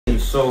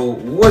So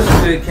what's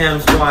good, Cammm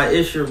Squad?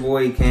 It's your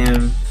boy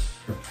Cammm.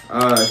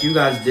 If you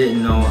guys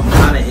didn't know, I'm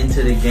kind of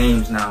into the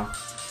games now,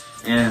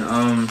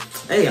 and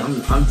hey,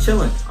 I'm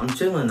chilling. I'm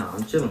chilling now.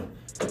 I'm chilling.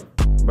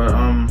 But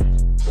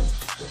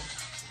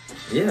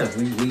yeah,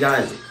 we got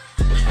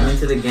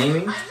into the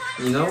gaming,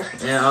 you know,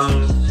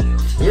 and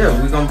yeah,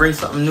 we're gonna bring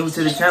something new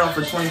to the channel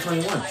for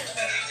 2021.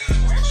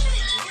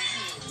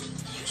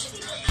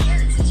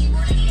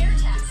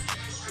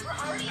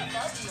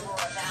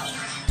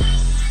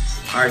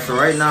 Alright, so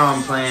right now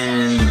I'm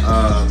playing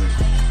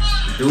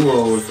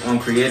duos on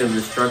creative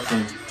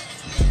destruction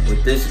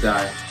with this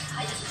guy.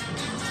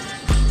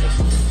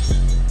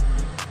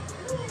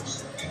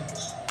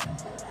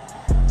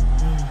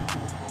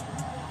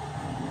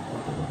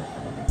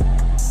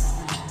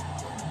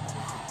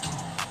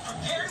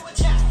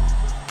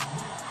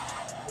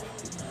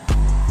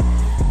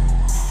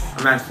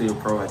 I'm actually a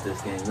pro at this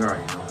game, you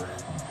already know that.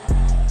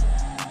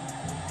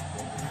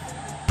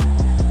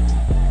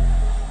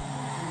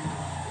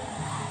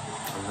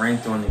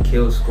 Ranked on the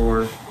kill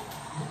score.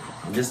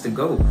 Just to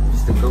go, bro.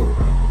 Just to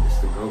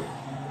go.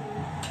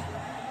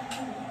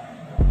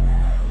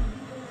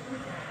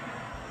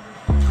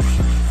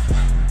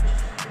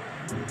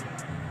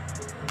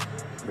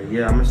 But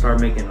yeah, I'm gonna start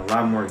making a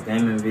lot more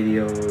gaming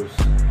videos.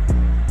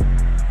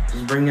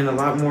 Just bringing a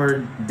lot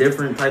more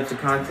different types of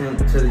content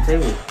to the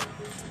table.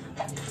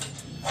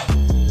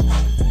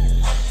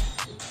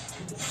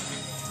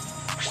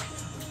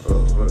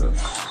 Oh, hold up.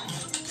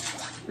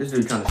 This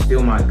dude trying to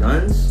steal my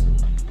guns?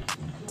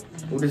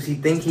 Who does he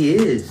think he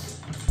is?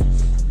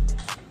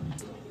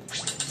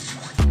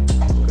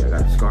 Okay, I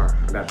got the scar.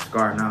 I got the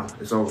scar now.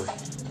 It's over.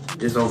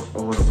 It's over.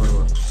 Oh,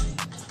 hold up.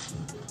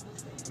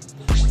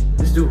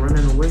 This dude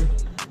running away.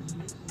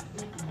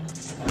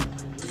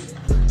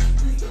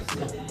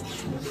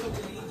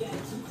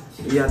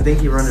 Yeah, I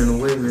think he running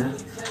away, man.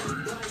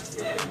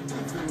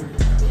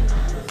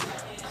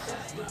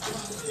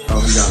 Oh,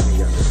 he got me.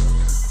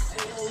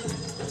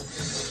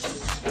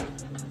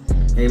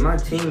 Hey, my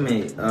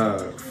teammate,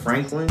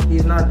 Franklin,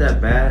 he's not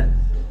that bad.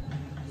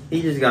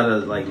 He just gotta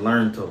like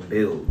learn to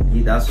build.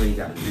 That's what he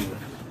gotta do.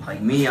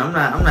 Like me, I'm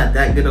not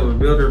that good of a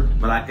builder,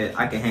 but I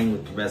can hang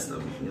with the best of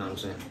them. You know what I'm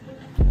saying?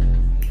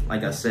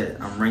 Like I said,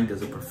 I'm ranked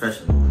as a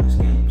professional in this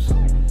game, so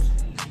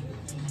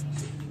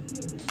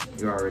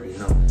you already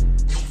know.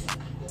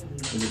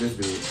 Look at this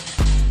dude.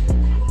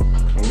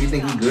 Oh, you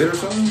think he good or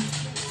something?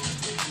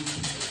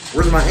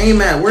 Where's my aim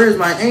at? Where's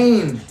my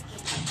aim?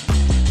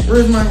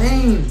 Where's my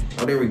aim?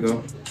 Oh, there we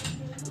go.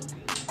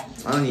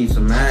 I need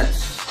some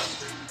mats.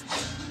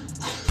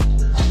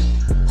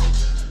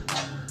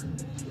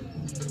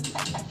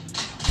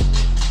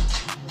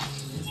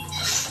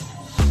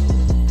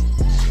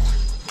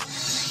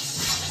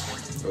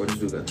 Oh, this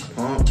dude got the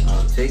pump.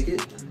 I'll take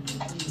it.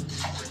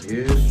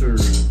 Yes, sir.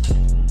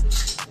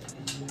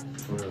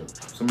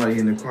 Somebody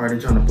in the car. They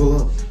trying to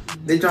pull up.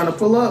 They trying to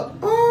pull up.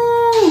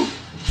 Oh!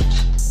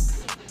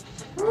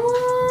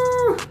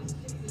 Oh!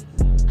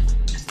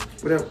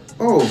 Whatever.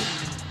 Oh!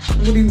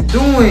 What are you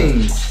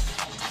doing?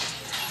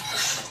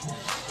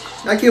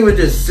 That kid was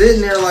just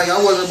sitting there like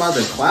I wasn't about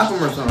to clap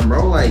him or something,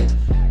 bro. Like,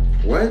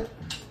 what?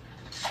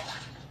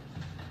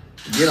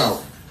 Get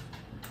out.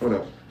 Hold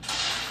up.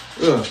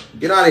 Ugh.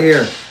 Get out of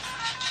here.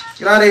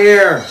 Get out of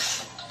here.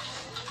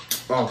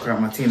 Oh, crap.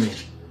 My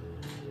teammate.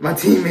 My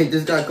teammate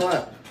just got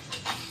clapped.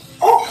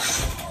 Oh!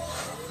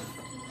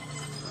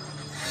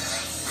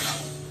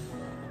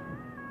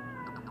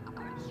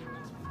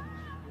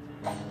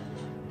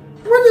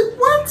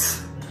 What?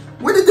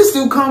 Where did this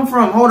dude come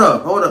from? Hold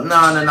up.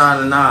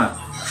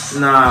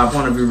 Nah,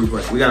 point of view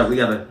replay. We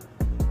gotta.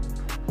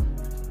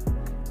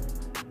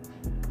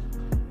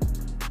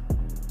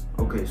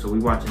 Okay, so we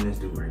watching this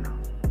dude right now.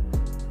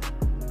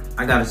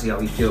 I gotta see how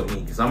he killed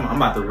me, because I'm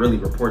about to really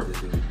report this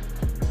dude.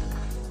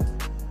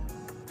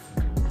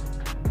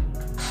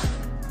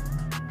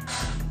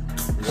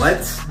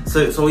 What?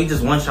 So he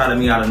just one-shotted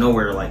me out of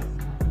nowhere, like.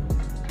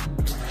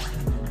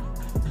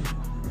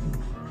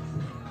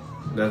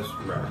 That's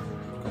right.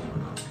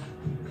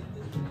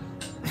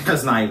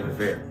 That's not even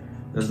fair.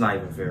 That's not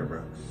even fair,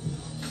 bro.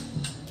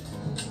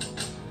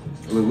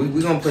 Look,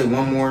 we gonna play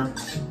one more.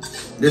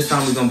 This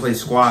time we gonna play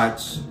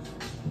squads.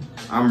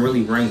 I'm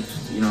really ranked,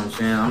 you know what I'm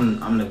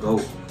saying? I'm the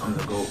GOAT. I'm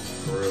the GOAT,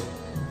 for real.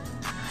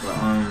 But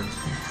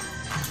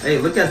hey,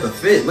 look at the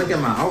fit. Look at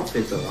my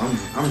outfit though.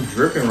 I'm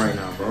dripping right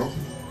now, bro.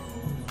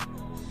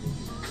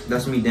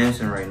 That's me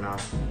dancing right now.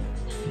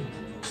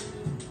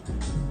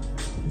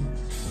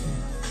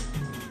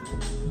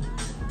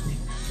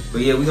 But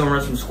yeah, we gonna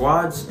run some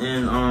squads,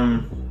 and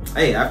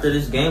hey, after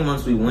this game,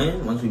 once we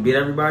beat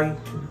everybody,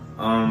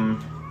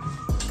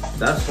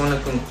 that's gonna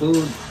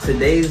conclude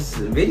today's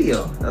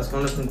video.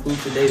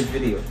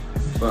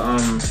 But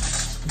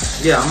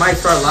yeah, I might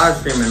start live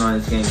streaming on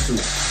this game too.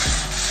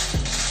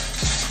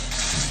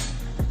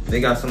 They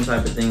got some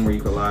type of thing where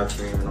you can live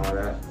stream and all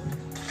that.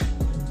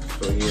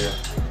 So yeah,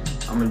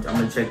 I'm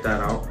gonna check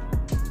that out.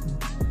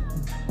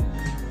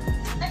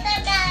 What's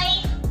up,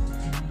 guys?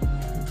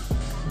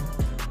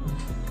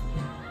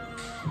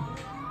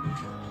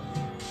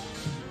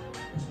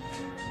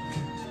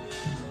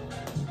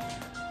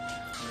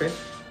 Okay.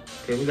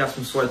 Okay, we got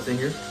some sweats in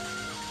here.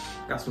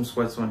 Got some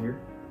sweats on here.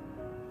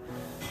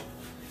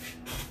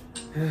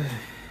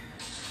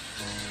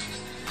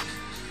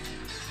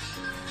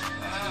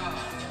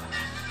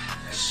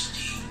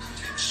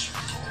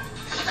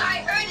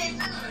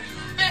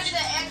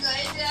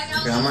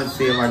 Okay, I'm gonna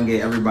see if I can get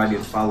everybody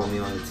to follow me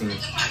on the team.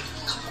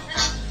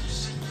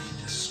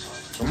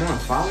 Come on,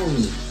 follow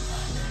me.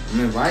 I'm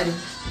inviting.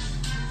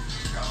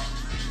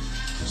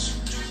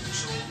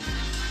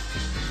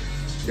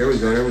 There we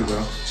go, there we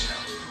go.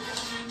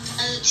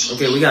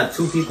 Okay, we got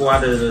 2 people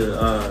out of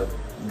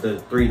the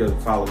 3 to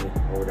follow me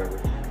or whatever.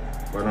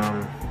 But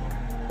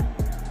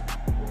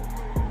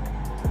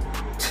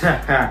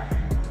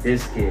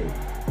this kid.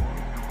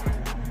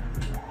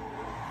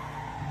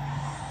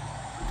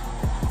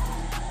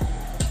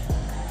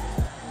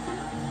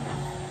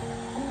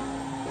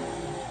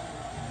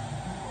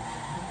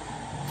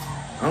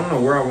 I don't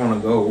know where I want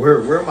to go.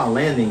 Where am I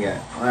landing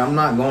at? I'm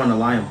not going to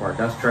Lion Park.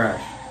 That's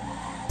trash.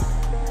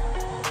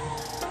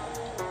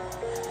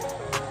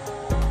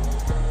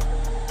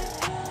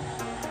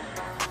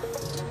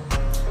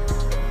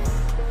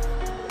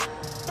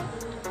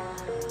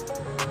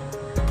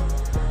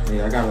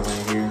 Yeah, I gotta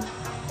land here.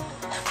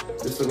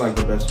 This looks like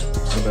the best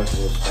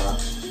little spot.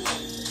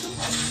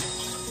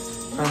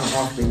 Kind of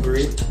off the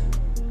grid.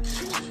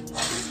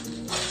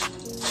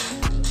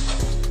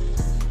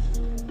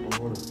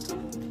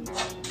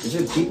 Is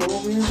it people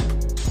over here?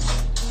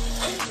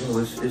 Oh,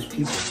 it's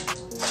people.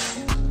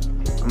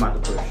 I'm about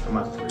to push. I'm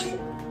about to push.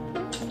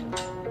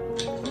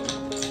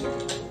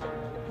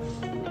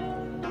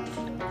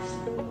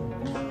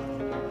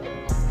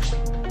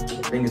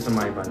 I think it's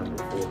somebody by number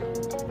 4.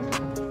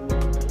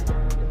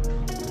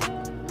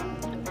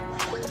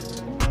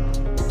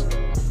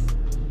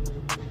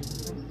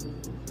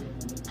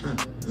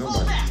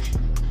 Nobody.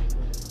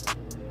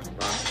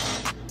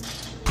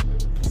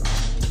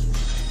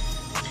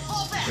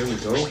 There we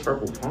go,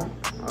 purple pump.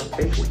 I'll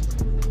take it.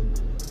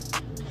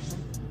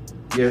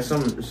 Yeah,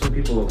 some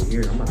people over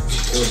here. I'm about to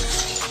kill them.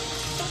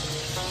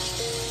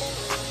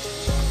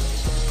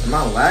 Am I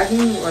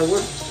lagging? Like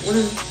what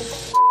is?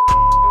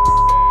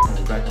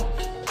 Oh, back on.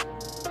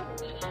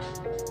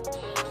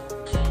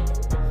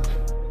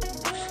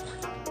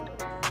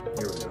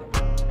 Here we go.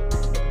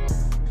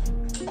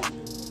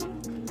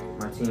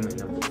 My teammate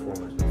number 4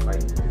 must be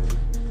fighting.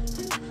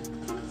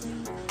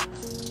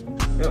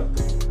 Yep.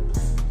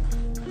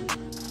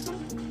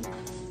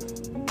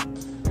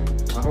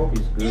 I hope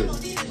he's good.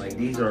 Like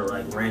these are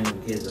like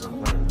random kids that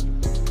I'm playing with.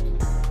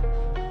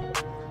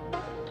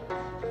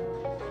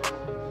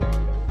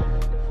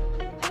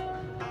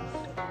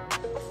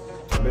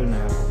 I better not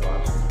have some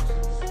boxes.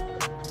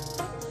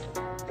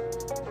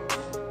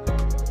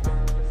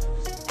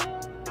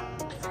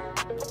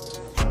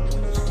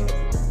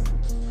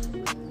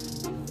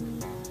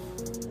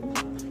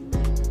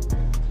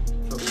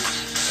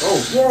 Oh,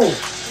 whoa!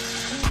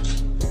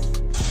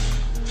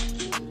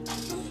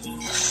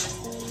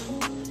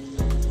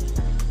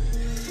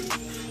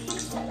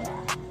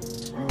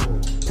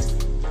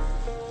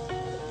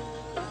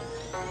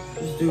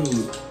 Dude, I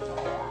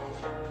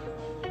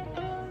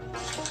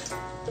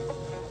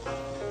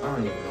don't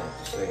even know what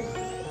to say.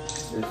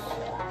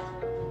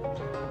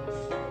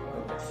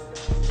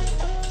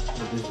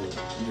 What is it?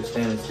 You just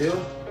standing still?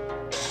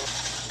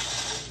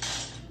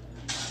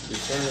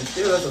 Just standing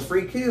still? That's a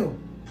free kill.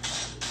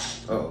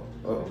 Oh,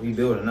 he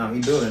building now.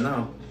 He building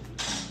now.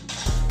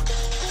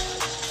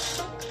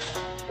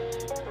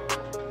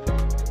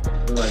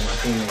 Looks like my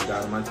teammate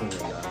got him. My teammate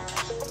got him.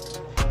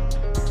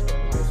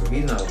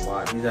 He's not a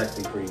bot. He's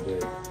actually pretty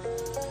good,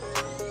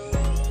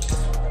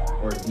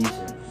 or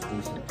decent.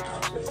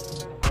 I'll say.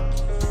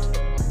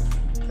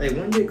 Hey,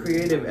 when did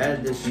Creative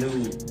add this new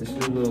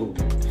little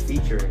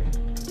feature in?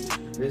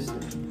 This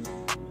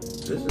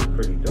is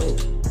pretty dope.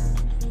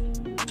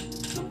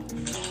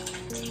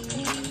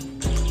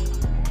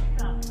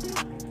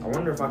 I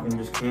wonder if I can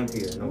just camp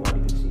here and nobody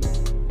can see it.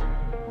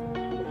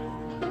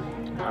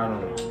 I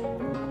don't know.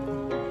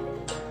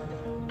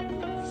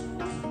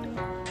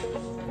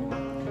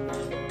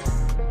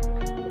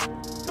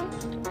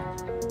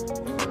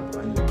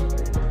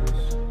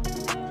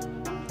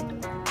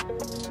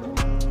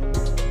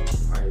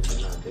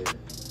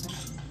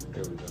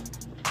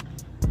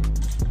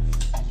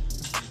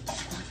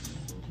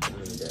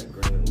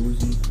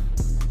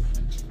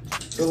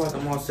 I feel like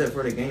I'm all set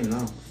for the game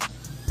now.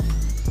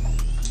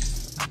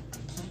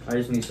 I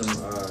just need some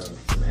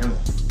ammo.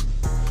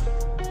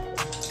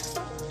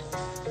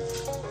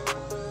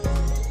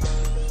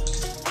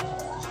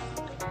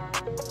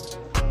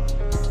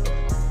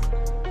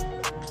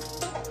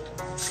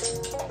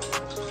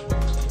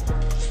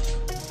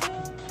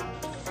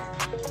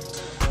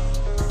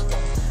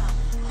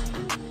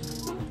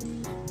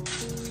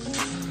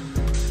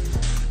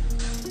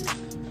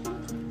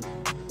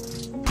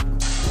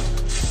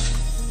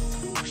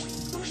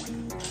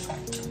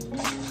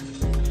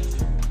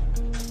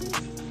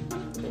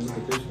 Look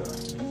at this guy.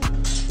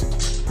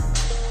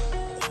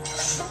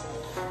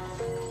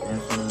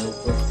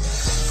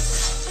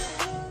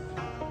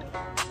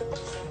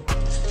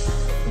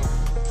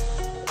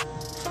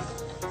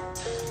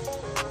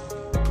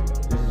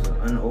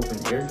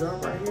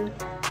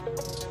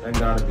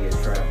 gotta be a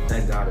trap.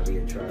 That gotta be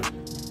a trap.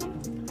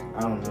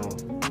 I don't know.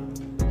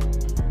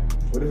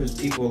 What if it's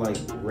people like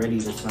ready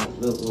to snipe?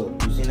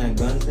 Look. You seen that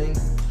gun thing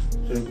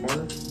to the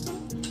corner?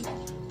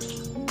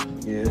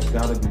 Yeah, it's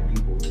gotta be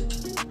people here.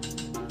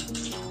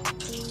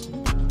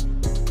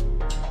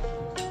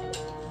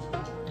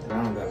 I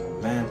don't got no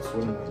mats.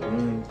 What am I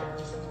doing?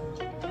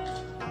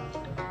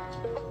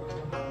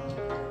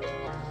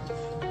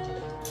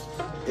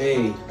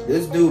 Hey,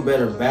 this dude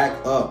better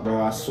back up,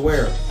 bro. I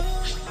swear.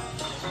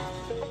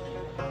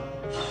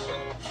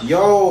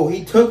 Yo,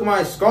 he took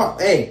my scarf.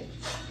 Hey.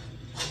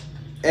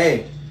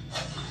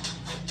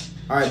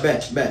 All right,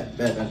 bet.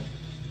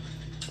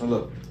 Oh,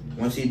 look.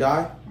 Once he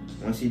die,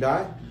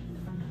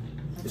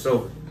 it's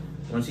over.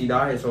 Once he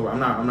die, it's over. I'm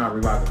not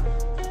reviving him.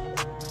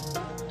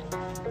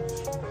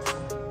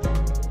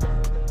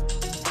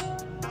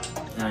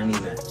 And I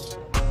need mats.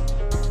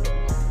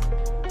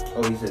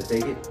 Oh, he said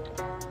take it.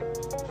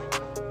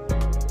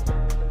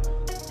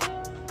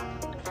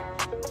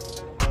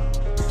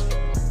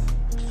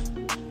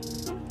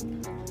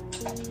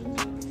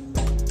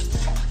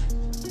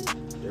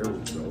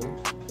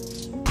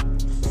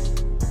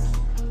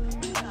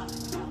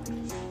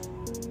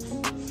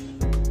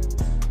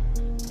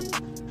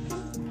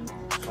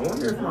 I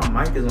wonder if my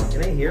mic is on.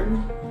 Can they hear me?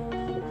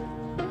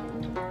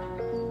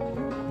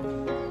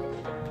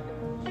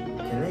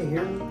 Can they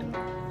hear me?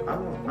 I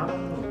don't know.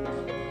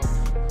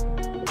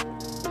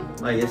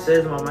 Like it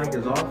says my mic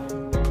is off,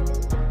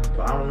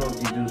 but I don't know if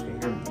these dudes can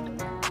hear me.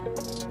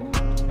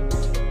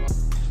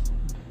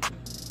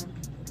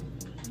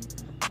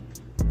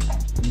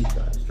 These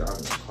guys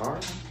driving a car.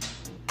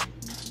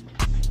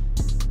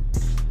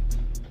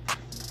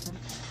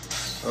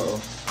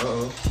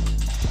 Uh-oh.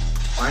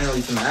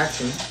 Finally some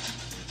action.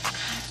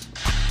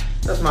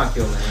 That's my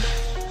kill, man.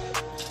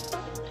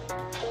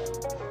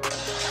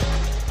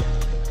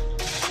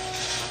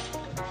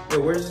 Yo,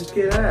 where's this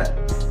kid at?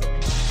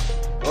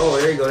 Oh,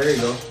 there you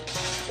go.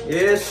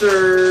 Yes,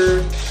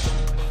 sir.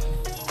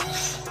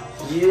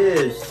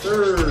 Yes,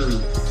 sir.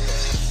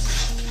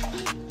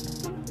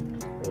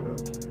 Hold up.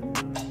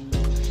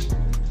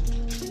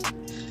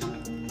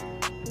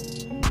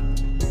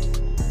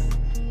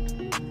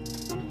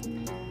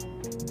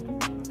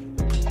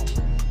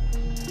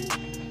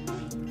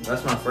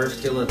 That's my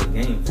first kill of the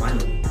game,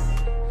 finally.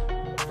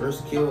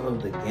 First kill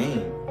of the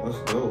game. Let's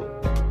go.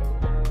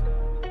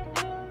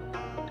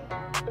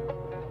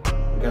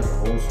 We got the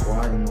whole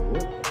squad in the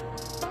whip.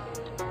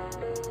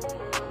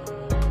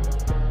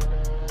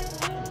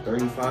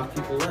 35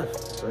 people left.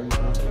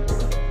 35 people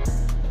left.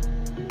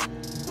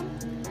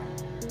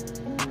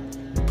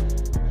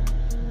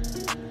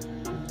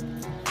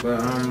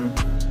 But,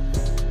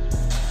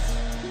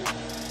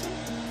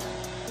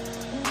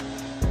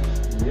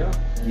 yeah.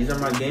 These are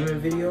my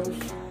gaming videos.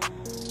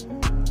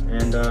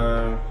 And,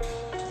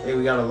 hey,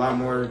 we got a lot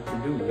more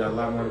to do. We got a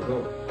lot more to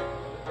go.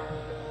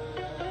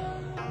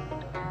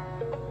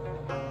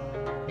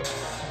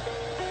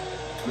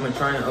 I'm gonna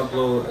try and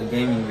upload a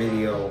gaming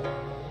video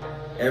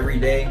every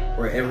day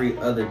or every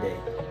other day.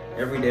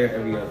 Every day or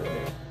every other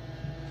day.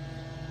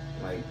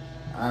 Like,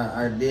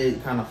 I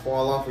did kind of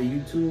fall off of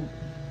YouTube.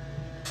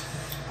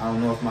 I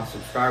don't know if my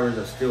subscribers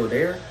are still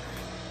there.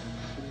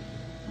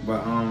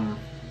 But,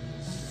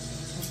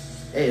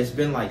 hey, it's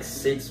been like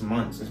 6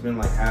 months. It's been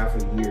like half a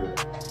year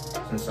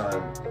since I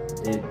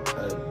did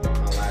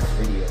my last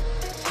video.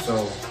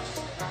 So,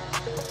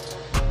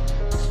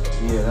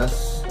 yeah,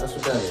 that's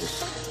what that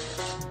is.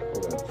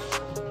 Hold up.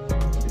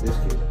 Look at this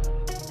kid.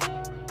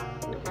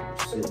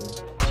 Sitting.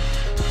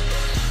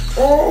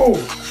 Oh!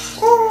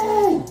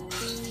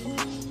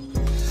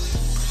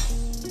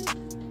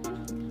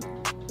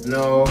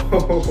 No.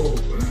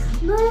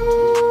 No.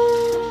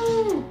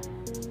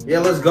 Yeah,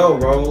 let's go,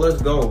 bro.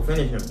 Let's go.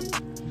 Finish him.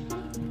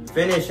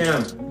 Finish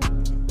him.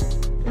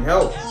 And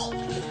help.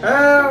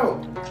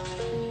 Help.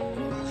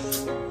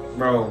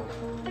 Bro.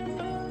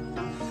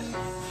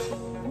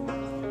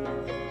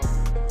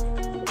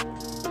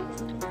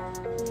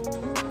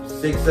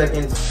 Six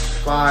seconds.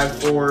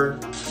 5, 4,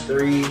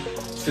 3,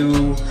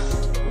 2,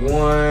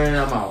 1.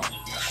 I'm out.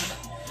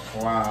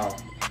 Wow.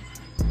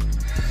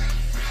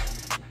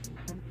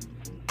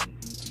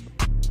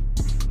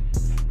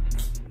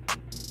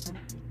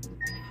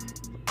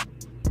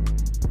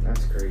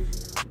 That's crazy.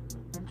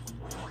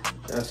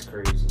 That's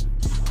crazy.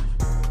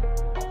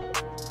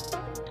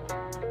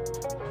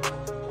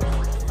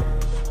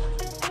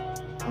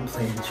 I'm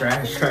playing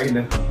trash right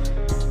now.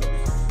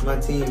 My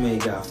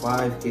teammate got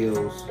 5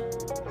 kills.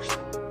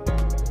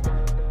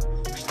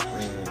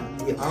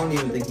 Man, I don't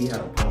even think he had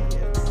a pump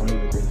yet. I don't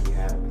even think he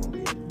had a pump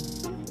yet.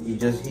 He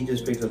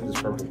just picked up this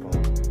purple pump.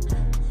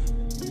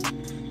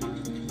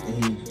 And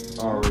he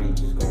already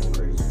just going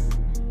crazy.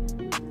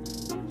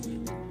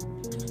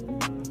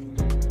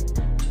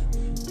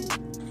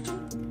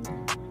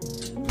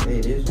 Hey,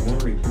 there's one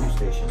reboot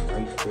station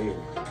right there.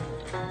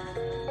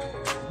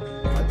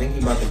 I think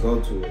he's about to go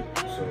to it,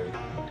 so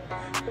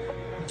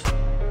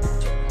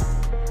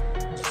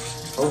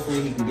hopefully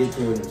he can get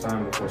to it in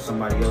time before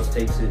somebody else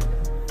takes it.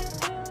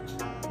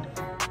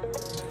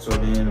 So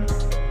then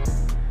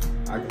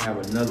I can have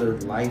another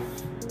life,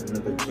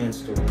 another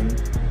chance to win.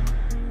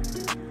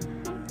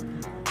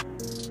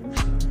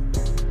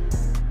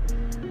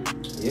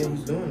 Yeah,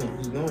 he's doing it.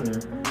 He's going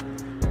there.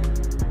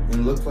 And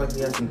it looks like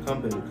he has some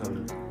company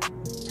coming.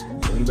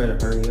 So he better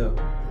hurry up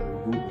and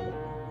reboot me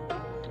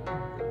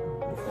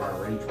before I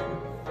rage quit.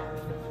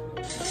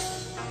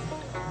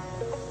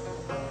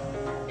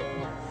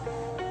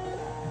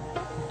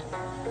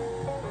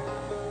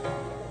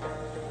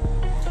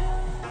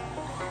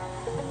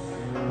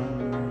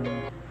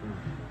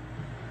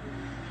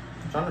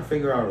 Trying to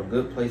figure out a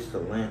good place to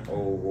land.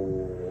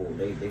 Oh,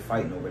 they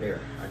fighting over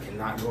there. I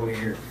cannot go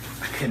there.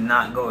 I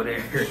cannot go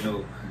there.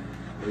 No.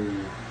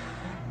 Ooh.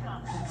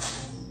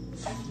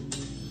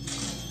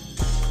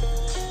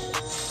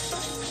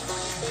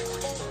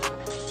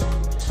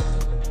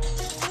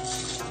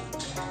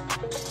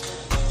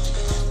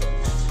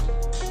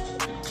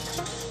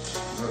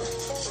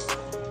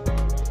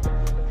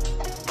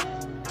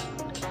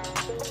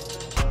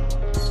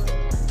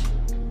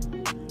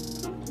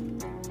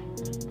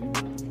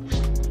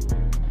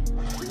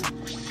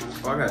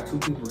 Oh, I got 2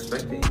 people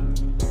spectating.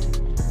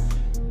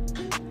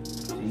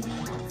 See,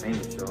 I'm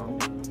famous, y'all.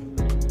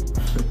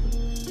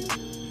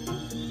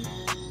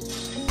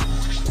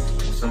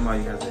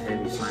 Somebody has a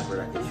heavy sniper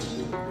that can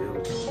shoot through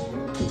the build.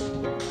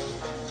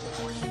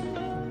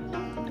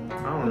 I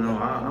don't know.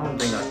 I don't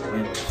think I can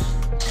win this.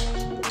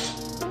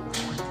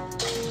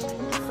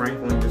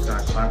 Franklin just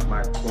got clapped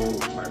by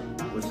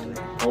what's his name?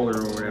 Polar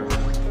or whatever.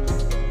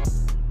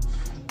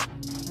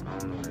 I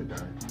don't know that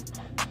guy.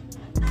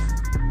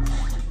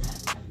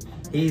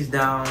 He's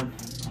down,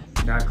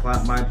 got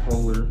clapped by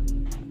Polar.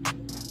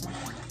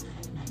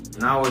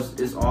 Now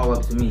it's all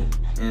up to me.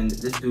 And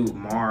this dude,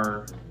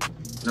 Mar,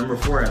 number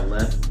 4 at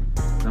left,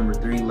 number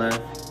 3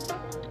 left.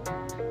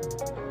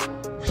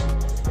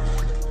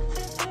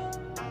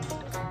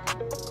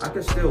 I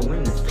can still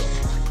win this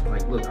though.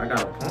 Like, look, I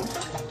got a pump,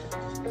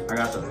 I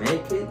got the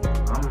med kit,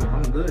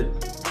 I'm good.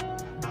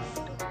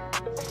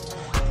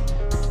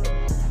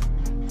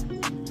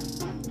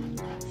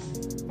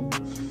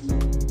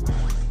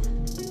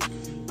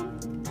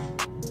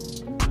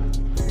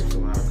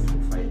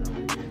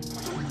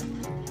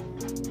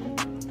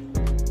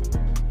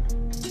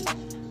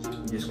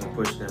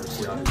 Push them,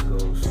 see how this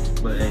goes.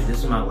 But hey, this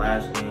is my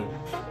last game,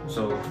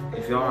 so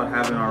if y'all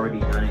haven't already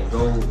done it,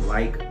 go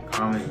like,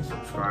 comment, and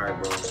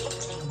subscribe, bro.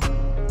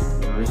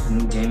 You know, this is a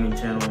new gaming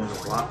channel on the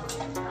block.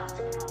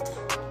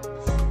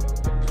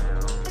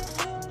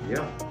 And,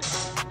 yeah.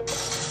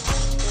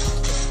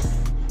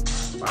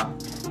 Bop.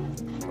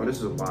 Oh, this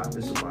is a bot.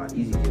 This is a bot.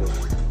 Easy kill.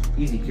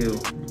 Easy kill.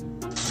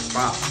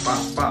 Bop,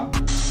 bop, bop.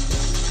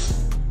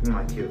 Give me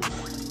my kill.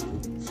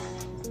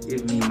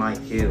 Give me my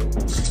kill.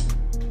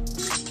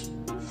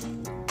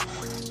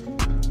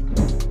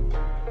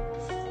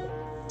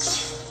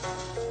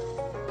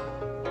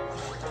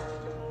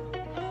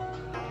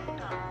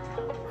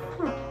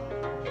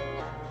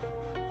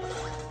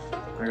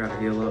 I gotta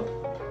heal up.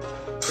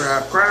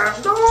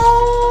 Crap. No!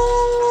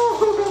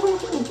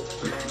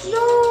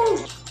 No!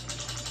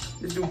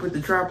 This dude put the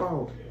trap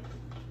out.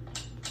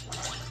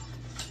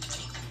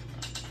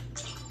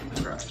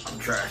 Crap. I'm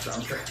trash.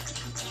 Crap.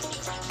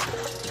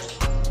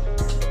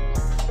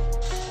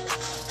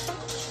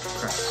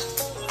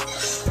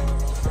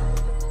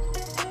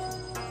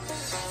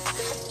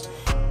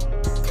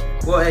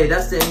 Well, hey,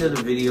 that's the end of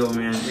the video,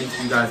 man. Make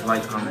sure you guys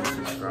like, comment,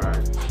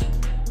 subscribe.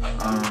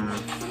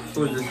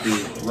 Who is this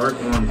dude? Lurk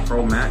on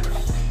Pro Max.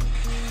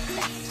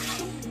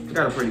 He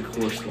got a pretty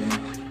cool skin.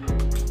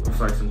 Looks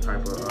like some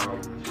type of I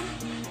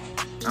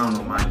don't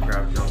know,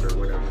 Minecraft junk or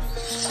whatever.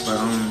 But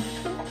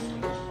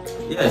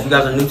yeah, if you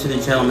guys are new to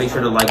the channel, make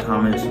sure to like,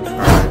 comment, and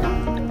subscribe.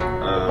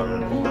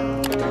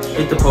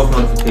 Hit the post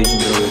notification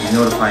bell to be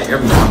notified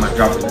every time I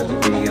drop another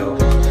video.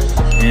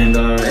 And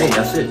hey,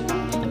 that's it.